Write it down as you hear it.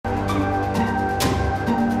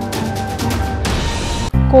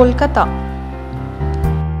Kolkata.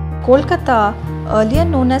 Kolkata, earlier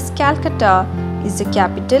known as Calcutta, is the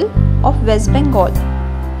capital of West Bengal.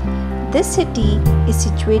 This city is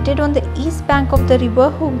situated on the east bank of the river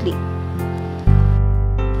Hooghly.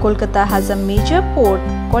 Kolkata has a major port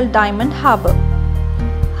called Diamond Harbour.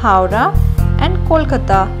 Howrah and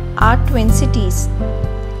Kolkata are twin cities.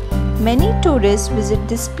 Many tourists visit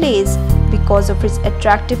this place because of its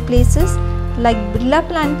attractive places like Birla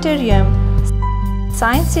Planetarium,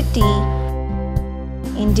 Science City,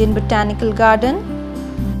 Indian Botanical Garden,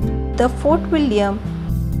 the Fort William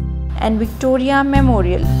and Victoria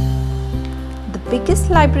Memorial. The biggest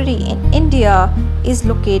library in India is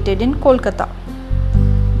located in Kolkata.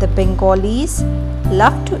 The Bengalis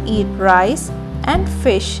love to eat rice and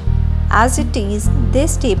fish as it is their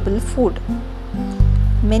staple food.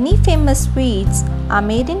 Many famous sweets are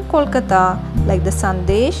made in Kolkata like the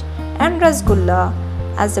sandesh and rasgulla,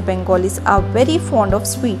 as the Bengalis are very fond of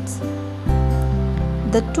sweets.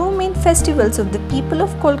 The two main festivals of the people of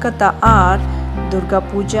Kolkata are Durga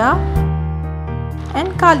Puja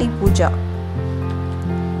and Kali Puja.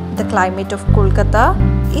 The climate of Kolkata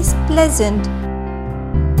is pleasant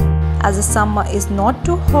as the summer is not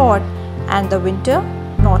too hot and the winter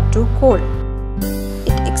not too cold.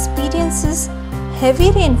 It experiences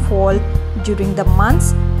heavy rainfall during the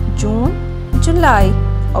months June, July,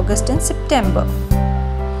 August and September.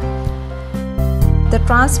 The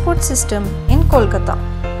transport system in Kolkata.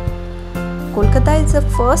 Kolkata is the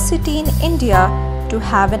first city in India to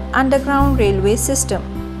have an underground railway system.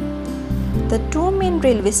 The two main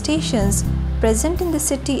railway stations present in the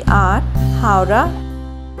city are Howrah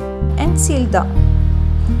and Sealdah.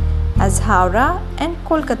 As Howrah and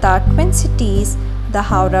Kolkata are twin cities, the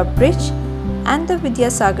Howrah Bridge and the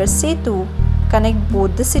Vidyasagar Setu connect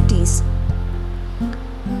both the cities.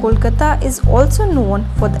 Kolkata is also known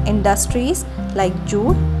for the industries like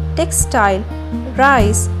jute, textile,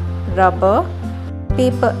 rice, rubber,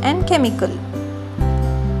 paper and chemical.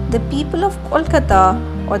 The people of Kolkata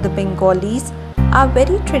or the Bengalis are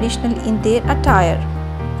very traditional in their attire.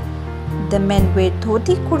 The men wear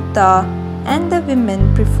dhoti kurta and the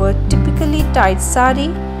women prefer typically tied sari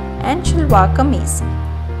and shalwar kameez.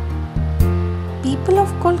 People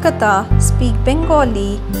of Kolkata speak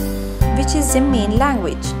Bengali, which is their main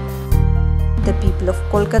language. The people of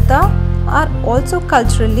Kolkata are also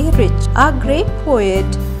culturally rich. Our great poet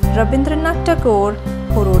RabindraNathTagore,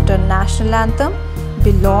 who wrote a national anthem,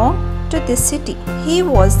 belonged to this city. He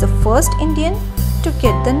was the first Indian to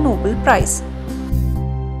get the Nobel Prize.